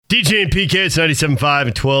DJ and PK, it's 97.5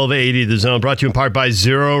 and 1280 The Zone. Brought to you in part by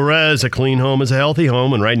Zero Res. A clean home is a healthy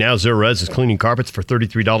home. And right now, Zero Res is cleaning carpets for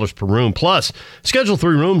 $33 per room. Plus, schedule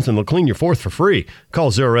 3 rooms and they'll clean your 4th for free.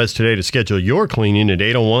 Call Zero Res today to schedule your cleaning at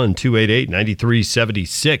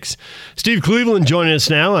 801-288-9376. Steve Cleveland joining us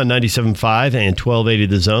now on 97.5 and 1280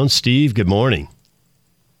 The Zone. Steve, good morning.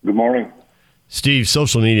 Good morning. Steve,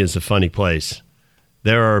 social media is a funny place.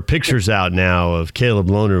 There are pictures out now of Caleb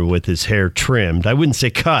Lohner with his hair trimmed. I wouldn't say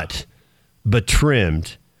cut, but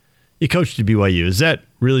trimmed. You coached at BYU. Is that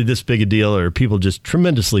really this big a deal, or are people just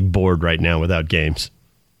tremendously bored right now without games?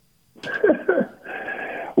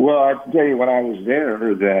 Well, I can tell you when I was there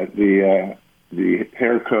that the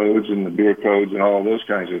hair codes and the beer codes and all those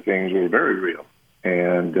kinds of things were very real.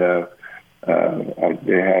 And they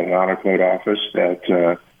had an honor code office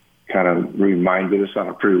that kind of reminded us on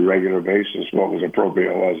a pretty regular basis what was appropriate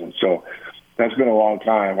and wasn't. So that's been a long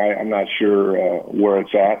time. I'm not sure where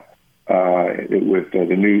it's at with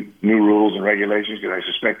the new rules and regulations, because I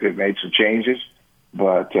suspect they've made some changes.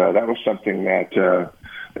 But that was something that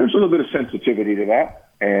there's a little bit of sensitivity to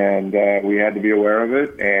that, and we had to be aware of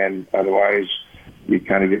it. And otherwise, you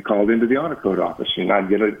kind of get called into the honor code office and not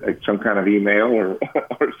get some kind of email or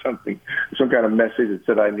something, some kind of message that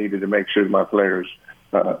said I needed to make sure my players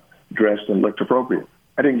dressed and looked appropriate.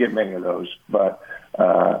 I didn't get many of those, but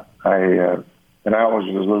I always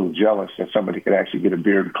was a little jealous that somebody could actually get a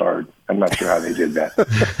beard card. I'm not sure how they did that.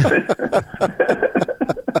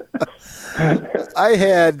 I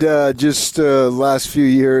had last few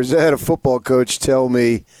years, I had a football coach tell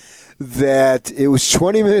me that it was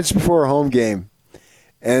 20 minutes before a home game,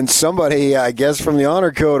 and somebody, I guess from the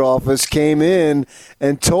honor code office, came in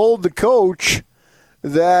and told the coach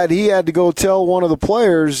that he had to go tell one of the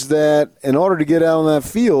players that in order to get out on that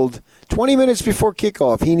field, 20 minutes before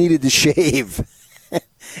kickoff, he needed to shave.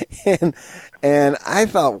 and I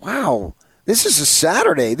thought, wow, this is a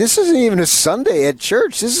Saturday. This isn't even a Sunday at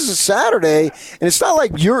church. This is a Saturday, and it's not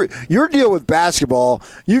like your deal with basketball.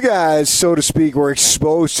 You guys, so to speak, were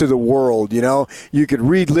exposed to the world, you know. You could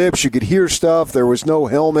read lips. You could hear stuff. There was no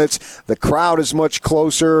helmets. The crowd is much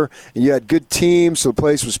closer, and you had good teams, so the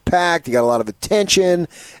place was packed. You got a lot of attention,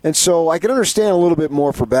 and so I can understand a little bit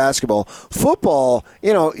more for basketball. Football,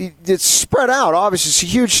 you know, it's spread out. Obviously, it's a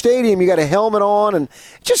huge stadium. You got a helmet on, and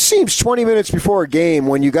it just seems 20 minutes before a game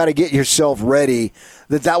when you got to get yourself ready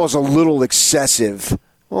that was a little excessive.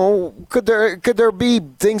 Well, could there be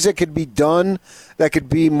things that could be done that could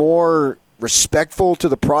be more respectful to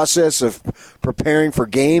the process of preparing for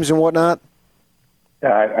games and whatnot?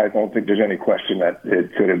 I don't think there's any question that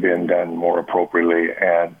it could have been done more appropriately.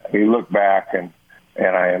 And we look back, and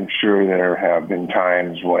I am sure there have been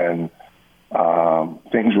times when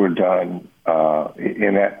things were done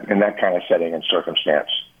in that kind of setting and circumstance.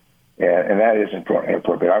 And that is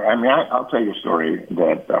inappropriate. I mean, I'll tell you a story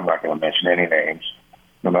that I'm not going to mention any names,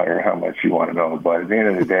 no matter how much you want to know. But at the end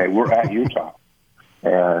of the day, we're at Utah,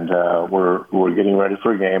 and we're getting ready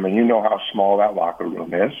for a game. And you know how small that locker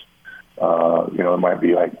room is. It might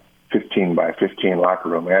be like 15 by 15 locker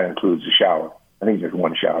room. That includes the shower. I think there's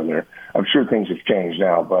one shower there. I'm sure things have changed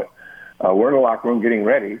now, but we're in the locker room getting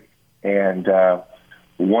ready, and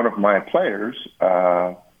one of my players.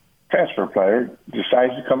 Transfer player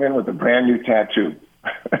decides to come in with a brand new tattoo.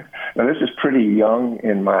 Now, this is pretty young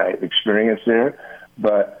in my experience there,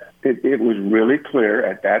 but it was really clear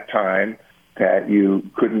at that time that you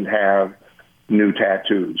couldn't have new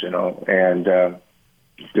tattoos, you know, and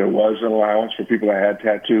there was an allowance for people that had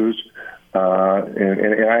tattoos,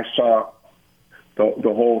 and I saw the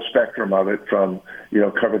whole spectrum of it from, you know,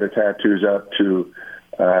 cover the tattoos up to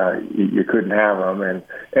you couldn't have them. And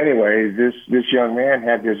anyway, this young man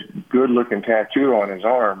had this good-looking tattoo on his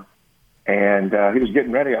arm, and he was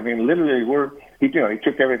getting ready. I mean, literally, he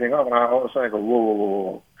took everything off, and all of a sudden I go,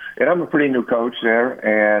 whoa. And I'm a pretty new coach there,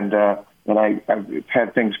 and I've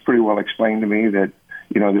had things pretty well explained to me that,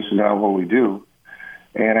 you know, this is not what we do.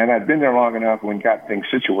 And I'd been there long enough when got things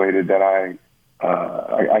situated that I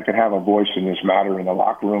could have a voice in this matter in the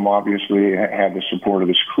locker room. Obviously, I had the support of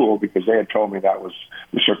the school because they had told me that was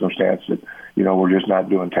the circumstance, that, you know, we're just not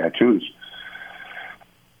doing tattoos.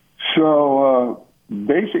 So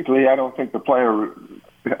basically, I don't think the player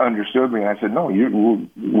understood me. I said, no,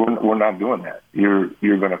 we're not doing that. You're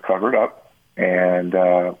going to cover it up, and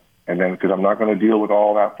then because I'm not going to deal with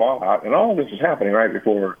all that fallout. And all of this is happening right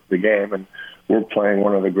before the game, and we're playing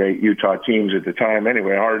one of the great Utah teams at the time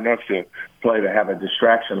anyway. Hard enough to play to have a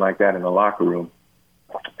distraction like that in the locker room.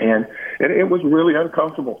 And it was really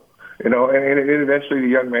uncomfortable, you know, and eventually the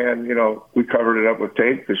young man, you know, we covered it up with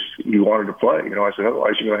tape because he wanted to play. You know, I said,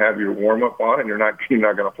 otherwise you're going to have your warm-up on and you're not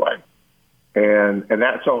going to play. And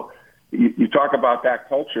that, so you talk about that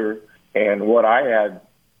culture and what I had,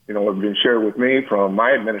 been shared with me from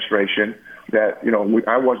my administration that,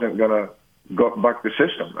 I wasn't going to go buck the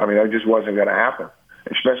system. I mean, it just wasn't going to happen,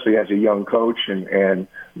 especially as a young coach and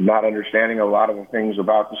not understanding a lot of the things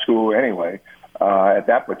about the school anyway, at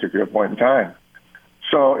that particular point in time.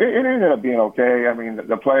 So it ended up being okay. I mean,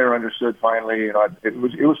 the player understood finally. It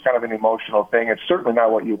was kind of an emotional thing. It's certainly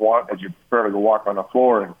not what you want as you prepare to go walk on the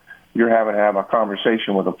floor and you're having to have a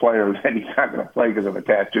conversation with a player that he's not going to play because of a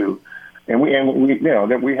tattoo. And we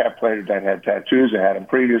that we have players that had tattoos that had them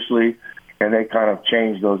previously, and they kind of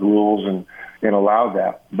changed those rules and allowed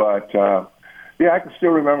that. But I can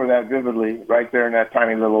still remember that vividly, right there in that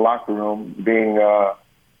tiny little locker room, being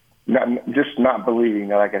not believing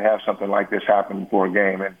that I could have something like this happen before a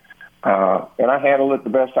game. And I handled it the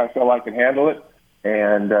best I felt I could handle it,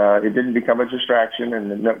 and it didn't become a distraction,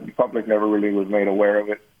 and the public never really was made aware of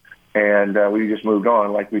it. And we just moved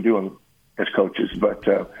on like we do as coaches. But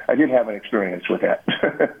I did have an experience with that.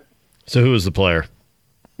 So who was the player?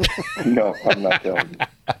 No, I'm not telling you.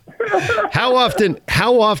 How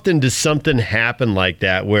often does something happen like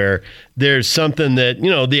that where there's something that,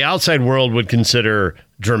 the outside world would consider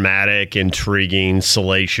dramatic, intriguing,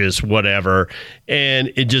 salacious, whatever,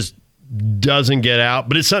 and it just doesn't get out,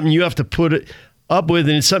 but it's something you have to put up with,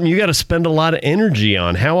 and it's something you got to spend a lot of energy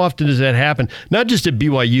on? How often does that happen? Not just at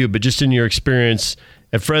BYU, but just in your experience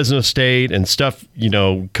at Fresno State and stuff,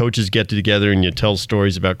 coaches get together and you tell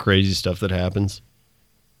stories about crazy stuff that happens?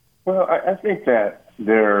 Well, I think that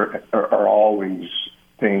there are always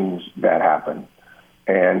things that happen,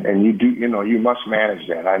 and you do, you must manage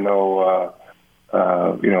that. I know,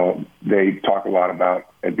 they talk a lot about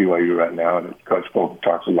at BYU right now, and Coach Polk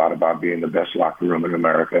talks a lot about being the best locker room in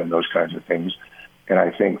America and those kinds of things. And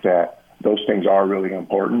I think that those things are really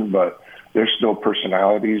important, but there's still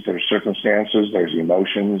personalities, there's circumstances, there's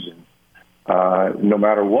emotions, and no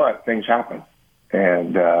matter what, things happen.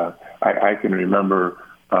 And I can remember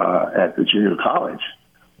at the junior college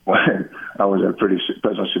when I was at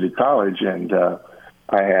Fresno City College, and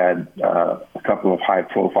I had a couple of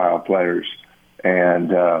high-profile players,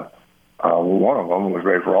 and one of them was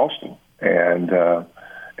Rafer Alston, and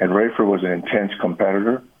Rafer was an intense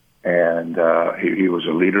competitor, and he was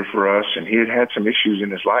a leader for us, and he had some issues in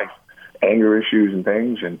his life, anger issues and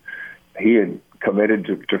things, and he had committed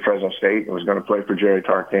to Fresno State and was going to play for Jerry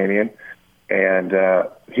Tarkanian, and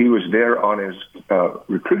he was there on his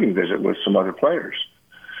recruiting visit with some other players.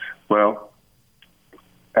 Well,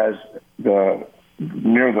 as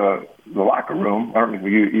near the locker room, I don't know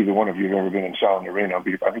if either one of you have ever been in Sound Arena,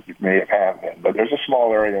 but I think you may have been, but there's a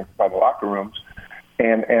small area by the locker rooms,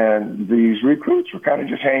 and these recruits were kind of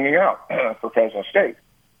just hanging out for Fresno State,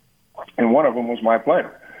 and one of them was my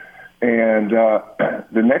player. And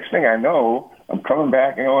the next thing I know, I'm coming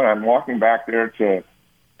back, and I'm walking back there to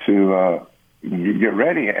get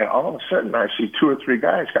ready, and all of a sudden I see two or three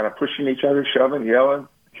guys kind of pushing each other, shoving, yelling.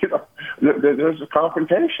 There's a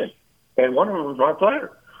confrontation, and one of them was my player.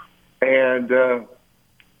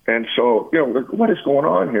 And so, what is going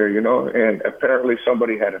on here, And apparently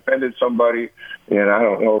somebody had offended somebody, and I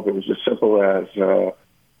don't know if it was as simple as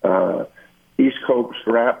East Coast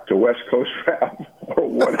rap to West Coast rap or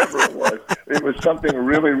whatever it was. It was something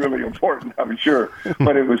really, really important, I'm sure.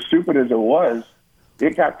 But it was stupid as it was.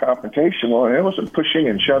 It got confrontational, and it was some pushing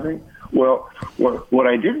and shoving. Well, what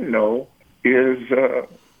I didn't know is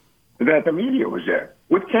that the media was there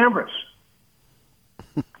with cameras.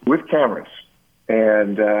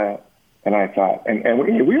 And I thought,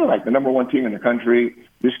 and we were like the number one team in the country.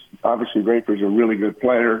 This obviously Rafer's a really good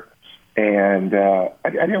player, and I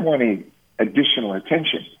didn't want any additional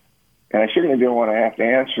attention, and I certainly didn't want to have to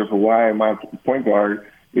answer for why my point guard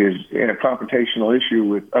is in a confrontational issue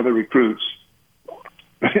with other recruits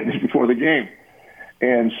before the game.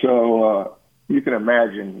 And so you can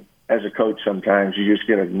imagine, as a coach, sometimes you just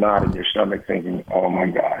get a knot in your stomach thinking, oh my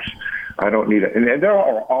gosh, I don't need it. And there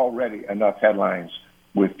are already enough headlines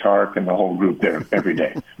with Tark and the whole group there every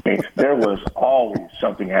day. I mean, there was always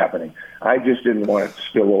something happening. I just didn't want it to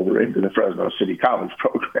spill over into the Fresno City College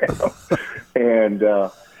program.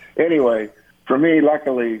 And anyway, for me,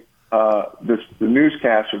 luckily, the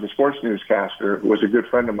newscaster, the sports newscaster, was a good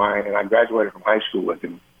friend of mine, and I graduated from high school with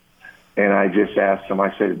him. And I just asked him,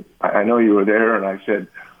 I said, I know you were there, and I said,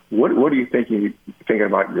 what are you thinking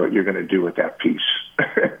about what you're going to do with that piece?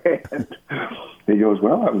 And he goes,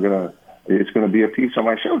 well, it's going to be a piece on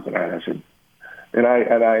my show tonight. I said, and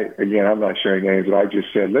I again, I'm not sharing names, but I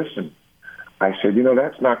just said, listen, I said,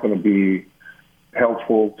 that's not going to be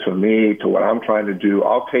helpful to me, to what I'm trying to do.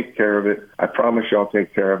 I'll take care of it. I promise you I'll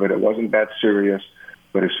take care of it. It wasn't that serious.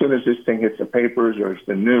 But as soon as this thing hits the papers or it's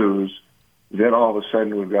the news, then all of a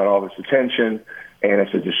sudden we've got all this attention, and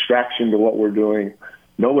it's a distraction to what we're doing.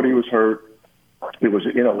 Nobody was hurt. It was,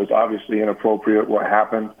 it was obviously inappropriate what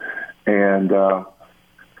happened, and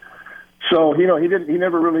so he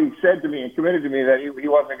never really said to me and committed to me that he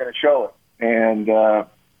wasn't going to show it, and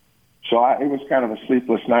so it was kind of a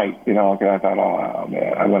sleepless night, because I thought, oh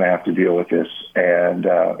man, I'm going to have to deal with this, and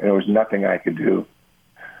there was nothing I could do.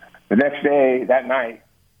 The next day, that night,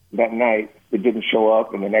 it didn't show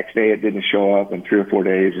up, and the next day it didn't show up, and 3 or 4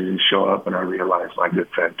 days it didn't show up, and I realized my good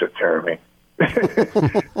friend took care of me.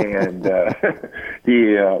 And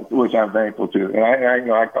which I'm thankful to. And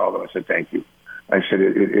I called him. I said, thank you. I said,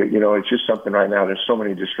 it's just something right now. There's so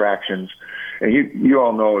many distractions. And you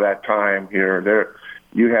all know that time here.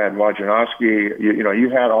 You had Wojnarowski, you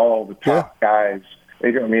had all the top guys.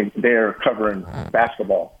 They're covering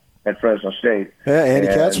basketball at Fresno State. Yeah, Andy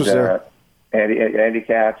Katz was there. Andy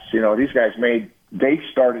Katz, these guys they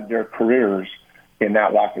started their careers in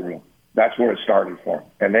that locker room. That's where it started for them.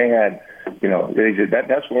 And they had, they did that.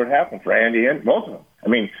 That's where it happened for Andy and both of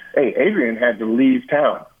them. Adrian had to leave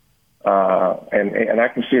town. And I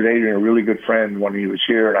considered Adrian a really good friend when he was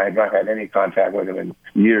here, and I had not had any contact with him in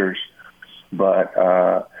years.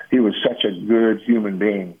 But he was such a good human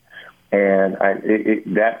being. And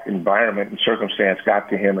that environment and circumstance got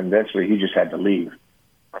to him, and eventually he just had to leave.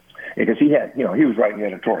 Because he was writing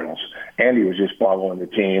editorials. Andy was just following the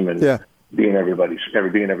team and being everybody's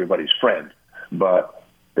friend. But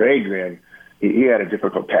for Adrian, he had a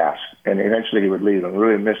difficult task, and eventually he would leave, and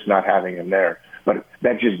really missed not having him there. But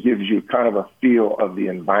that just gives you kind of a feel of the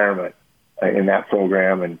environment in that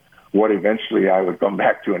program and what eventually I would come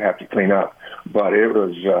back to and have to clean up. But it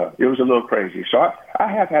was a little crazy. So I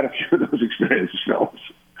have had a few of those experiences, Phillips.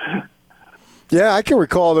 Yeah, I can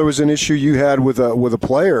recall there was an issue you had with a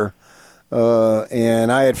player.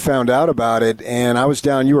 And I had found out about it, and I was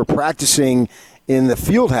down. You were practicing in the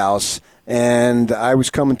field house, and I was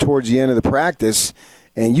coming towards the end of the practice,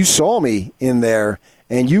 and you saw me in there,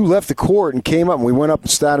 and you left the court and came up, and we went up and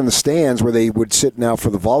sat in the stands where they would sit now for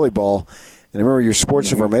the volleyball. And I remember your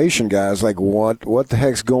sports information guy was like, what the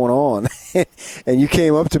heck's going on? And you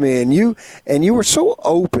came up to me, and you were so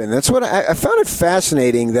open. That's what I found it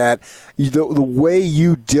fascinating, that the way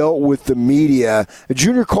you dealt with the media. A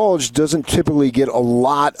junior college doesn't typically get a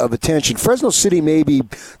lot of attention. Fresno City maybe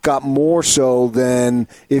got more so than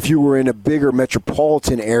if you were in a bigger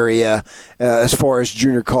metropolitan area as far as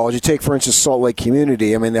junior college. You take, for instance, Salt Lake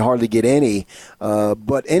Community. They hardly get any.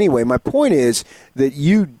 But anyway, my point is that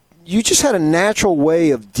you just had a natural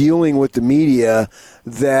way of dealing with the media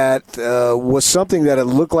that was something that it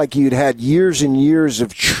looked like you'd had years and years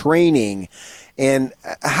of training. And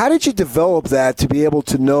how did you develop that to be able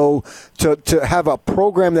to know, to have a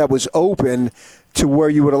program that was open to where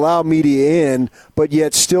you would allow media in, but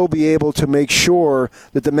yet still be able to make sure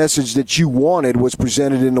that the message that you wanted was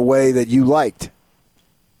presented in a way that you liked?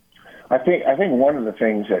 I think one of the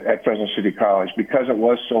things at Fresno City College, because it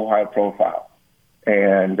was so high profile,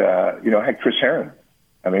 and, I had Chris Herron.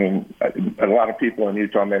 A lot of people in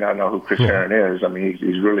Utah may not know who Chris Herron is.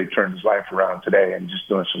 He's really turned his life around today and just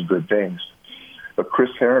doing some good things. But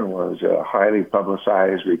Chris Herron was a highly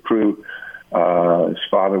publicized recruit. His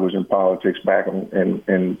father was in politics back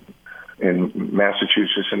in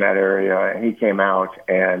Massachusetts, in that area. And he came out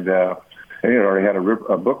and he already had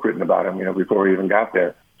a book written about him, before he even got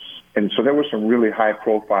there. And so there were some really high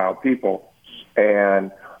profile people,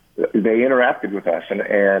 and they interacted with us, and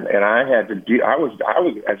I had to I was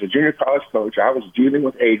as a junior college coach, I was dealing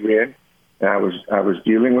with Adrian, and I was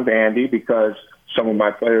dealing with Andy, because some of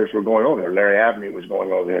my players were going over there. Larry Avenue was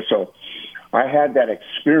going over there. So I had that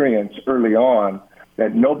experience early on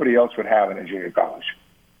that nobody else would have in a junior college.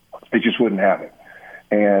 They just wouldn't have it.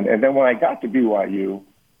 And then when I got to BYU,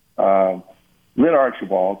 Lynn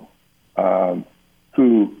Archibald,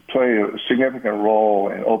 who played a significant role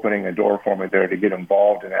in opening a door for me there to get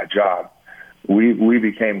involved in that job, we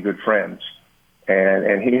became good friends.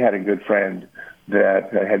 And he had a good friend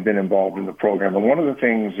that had been involved in the program. And one of the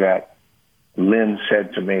things that Lynn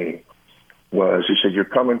said to me was, he said, you're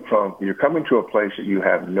coming to a place that you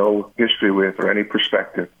have no history with or any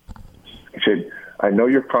perspective. He said, I know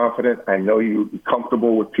you're confident. I know you're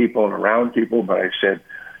comfortable with people and around people, but I said,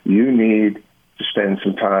 you need to spend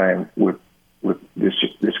some time with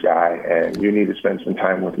this guy, and you need to spend some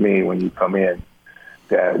time with me when you come in,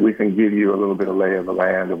 that we can give you a little bit of lay of the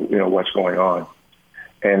land of what's going on.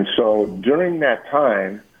 And so during that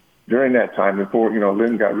time before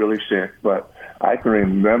Lynn got really sick, but I can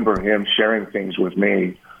remember him sharing things with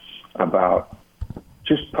me about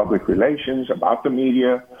just public relations, about the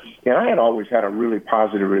media. And I had always had a really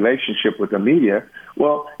positive relationship with the media.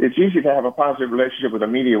 Well, it's easy to have a positive relationship with the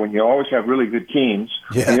media when you always have really good teams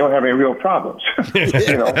and you don't have any real problems.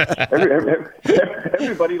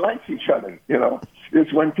 Everybody likes each other.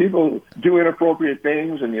 It's when people do inappropriate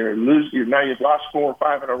things and now you've lost 4 or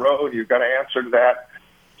 5 in a row and you've got to answer to that.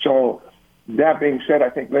 So that being said, I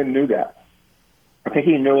think Lynn knew that. I think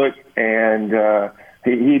he knew it, and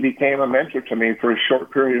he became a mentor to me for a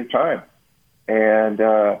short period of time. And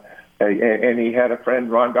he had a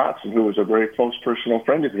friend, Ron Dotson, who was a very close personal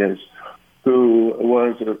friend of his, who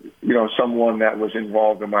was someone that was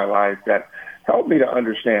involved in my life that helped me to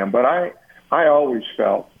understand. But I always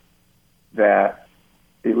felt that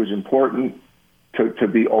it was important to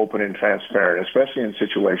be open and transparent, especially in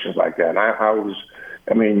situations like that.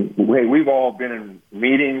 And we've all been in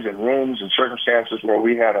meetings and rooms and circumstances where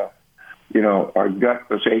we had our gut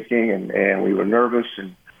was aching and we were nervous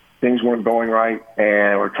and things weren't going right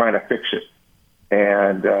and we're trying to fix it.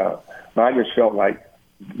 And I just felt like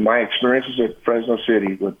my experiences at Fresno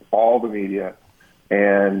City with all the media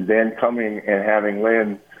and then coming and having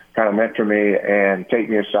Lynn kind of mentor me and take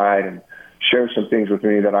me aside and share some things with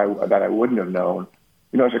me that I wouldn't have known.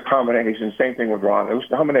 It's a combination. Same thing with Ron. It was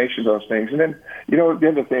a combination of those things. And then, the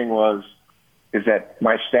other thing is that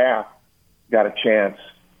my staff got a chance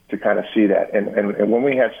to kind of see that. And when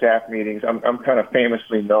we had staff meetings, I'm kind of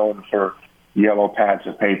famously known for yellow pads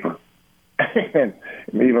of paper. And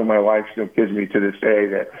even my wife still kids me to this day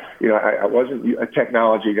that, I wasn't a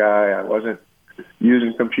technology guy. I wasn't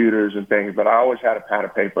using computers and things, but I always had a pad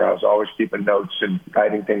of paper. I was always keeping notes and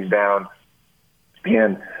writing things down.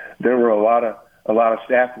 And there were a lot of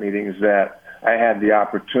staff meetings that I had the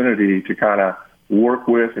opportunity to kind of work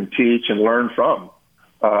with and teach and learn from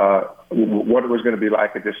what it was going to be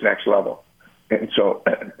like at this next level. And so,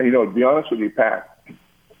 to be honest with you, Pat,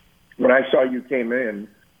 when I saw you came in,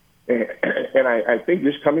 and I think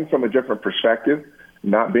just coming from a different perspective,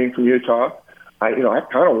 not being from Utah, I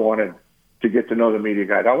kind of wanted to get to know the media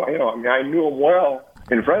guys. I knew them well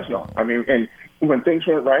in Fresno. And when things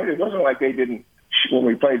weren't right, it wasn't like they didn't, when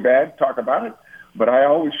we played bad, talk about it. But I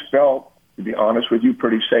always felt, to be honest with you,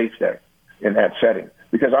 pretty safe there in that setting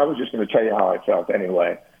because I was just going to tell you how I felt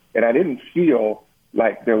anyway. And I didn't feel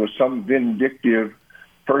like there was some vindictive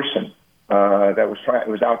person that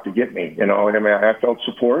was out to get me. I felt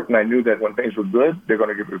support, and I knew that when things were good, they're going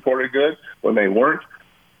to get reported good. When they weren't,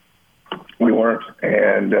 we weren't.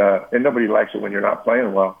 And nobody likes it when you're not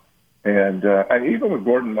playing well. And even with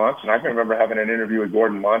Gordon Monson, I can remember having an interview with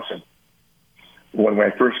Gordon Monson when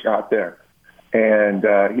I first got there. And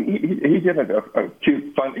he did a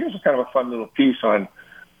cute, fun, it was kind of a fun little piece on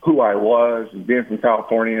who I was and being from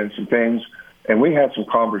California and some things. And we had some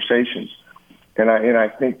conversations. And I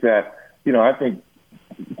think that, I think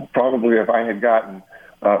probably if I had gotten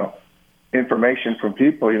information from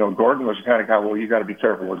people, Gordon was the kind of guy, well, you got to be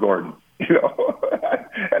careful with Gordon,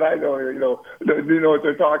 and I know, what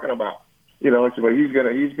they're talking about. It's well, he's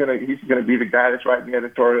gonna be the guy that's writing the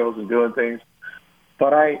editorials and doing things.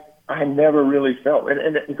 But I never really felt,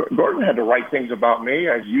 and Gordon had to write things about me,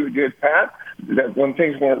 as you did, Pat, that when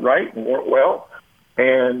things weren't right and weren't well,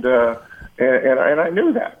 and I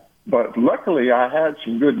knew that. But luckily, I had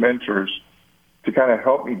some good mentors to kind of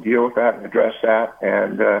help me deal with that and address that.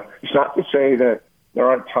 And it's not to say that there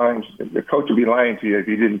aren't times the coach would be lying to you if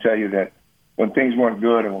he didn't tell you that when things weren't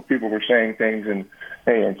good and when people were saying things, and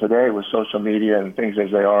today with social media and things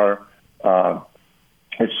as they are,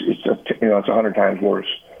 it's 100 times worse.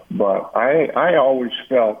 But I always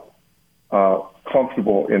felt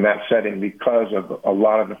comfortable in that setting because of a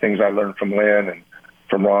lot of the things I learned from Lynn and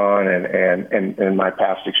from Ron and my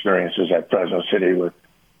past experiences at Fresno City with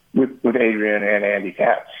Adrian and Andy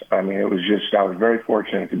Katz. I was very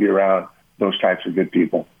fortunate to be around those types of good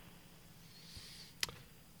people.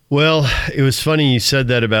 Well, it was funny you said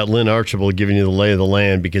that about Lynn Archibald giving you the lay of the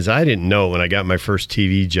land, because I didn't know when I got my first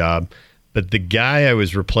TV job. But the guy I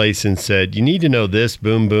was replacing said, you need to know this,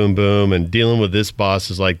 boom, boom, boom, and dealing with this boss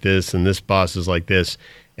is like this, and this boss is like this.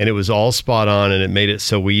 And it was all spot on, and it made it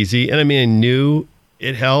so easy. And I knew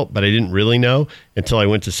it helped, but I didn't really know until I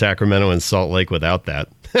went to Sacramento and Salt Lake without that.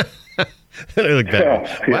 Then I looked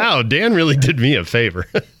back, wow, Dan really did me a favor.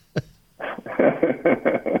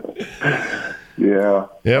 Yeah.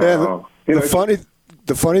 Yep.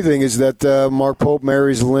 The funny thing is that Mark Pope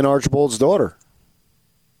marries Lynn Archibald's daughter.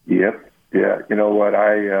 Yep. Yeah. You know what?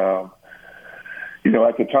 At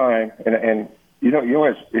the time, and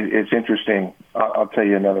it's interesting. I'll tell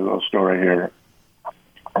you another little story here.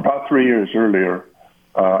 About 3 years earlier,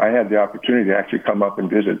 I had the opportunity to actually come up and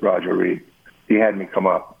visit Roger Reed. He had me come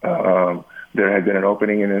up. there had been an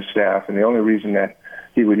opening in his staff. And the only reason that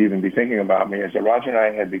he would even be thinking about me is that Roger and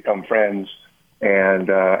I had become friends, and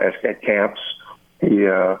at camps,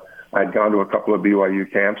 I'd gone to a couple of BYU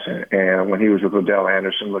camps, and when he was with Liddell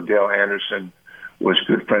Anderson was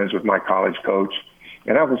good friends with my college coach,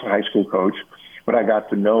 and I was a high school coach, but I got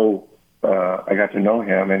to know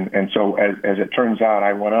him, and so as it turns out,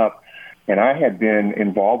 I went up, and I had been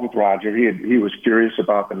involved with Roger. He was curious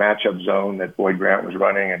about the matchup zone that Boyd Grant was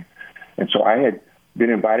running, and so I had been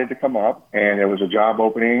invited to come up, and there was a job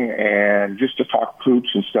opening, and just to talk hoops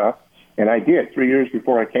and stuff, and I did. 3 years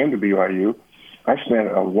before I came to BYU, I spent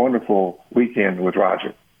a wonderful weekend with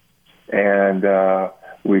Roger, and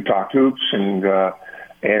we talked hoops, and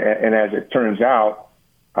as it turns out,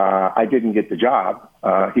 I didn't get the job.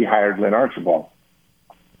 He hired Lynn Archibald,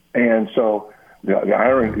 and so the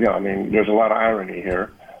irony, I mean, there's a lot of irony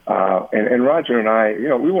here. And Roger and I,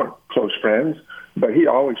 we weren't close friends, but he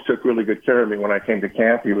always took really good care of me when I came to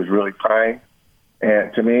camp. He was really kind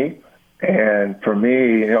to me, and for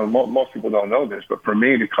me, most people don't know this, but for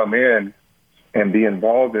me to come in and be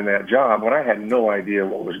involved in that job when I had no idea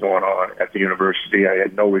what was going on at the university, I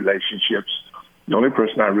had no relationships. The only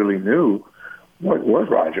person I really knew was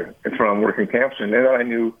Roger from working camps. And then I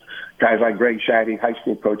knew guys like Greg Shaddy, high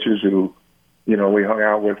school coaches who, we hung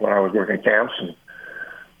out with when I was working camps and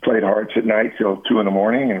played hearts at night till 2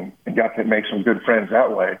 a.m. and got to make some good friends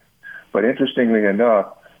that way. But interestingly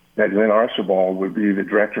enough, that Lynn Archibald would be the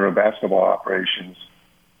director of basketball operations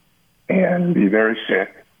and be very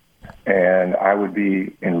sick. And I would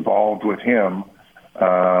be involved with him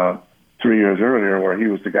 3 years earlier, where he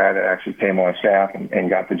was the guy that actually came on staff and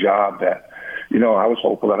got the job that, I was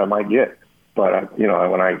hopeful that I might get. But,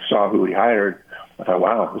 when I saw who he hired, I thought,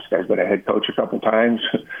 wow, this guy's been a head coach a couple times.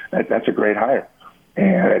 That's a great hire.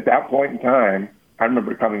 And at that point in time, I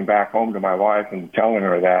remember coming back home to my wife and telling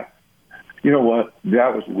her that, you know what,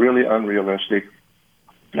 that was really unrealistic.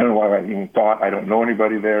 I don't know why I even thought. I don't know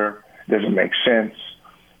anybody there. It doesn't make sense.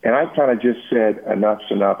 And I kind of just said, enough's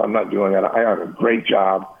enough. I'm not doing that. I have a great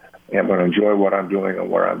job, and I'm going to enjoy what I'm doing and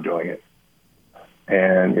where I'm doing it.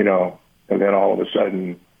 And, and then all of a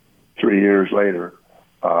sudden, 3 years later,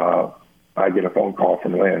 I get a phone call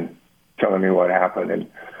from Lynn telling me what happened. And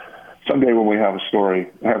someday when we have a story,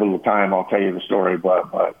 have a little time, I'll tell you the story.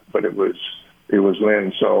 But it was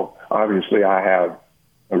Lynn. So obviously I have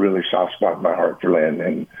a really soft spot in my heart for Lynn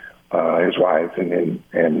and his wife and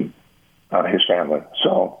his family.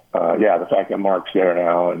 So the fact that Mark's there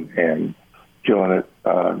now and killing it,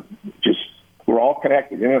 just we're all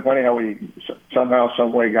connected. Isn't it funny how we somehow,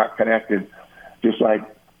 some way got connected? Just like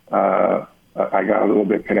I got a little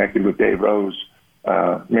bit connected with Dave Rose.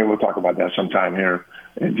 Maybe we'll talk about that sometime here.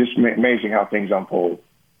 And just amazing how things unfold.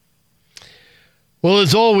 Well,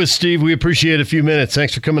 as always, Steve, we appreciate a few minutes.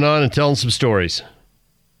 Thanks for coming on and telling some stories.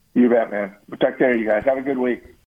 You bet, man. Well, take care of you guys. Have a good week.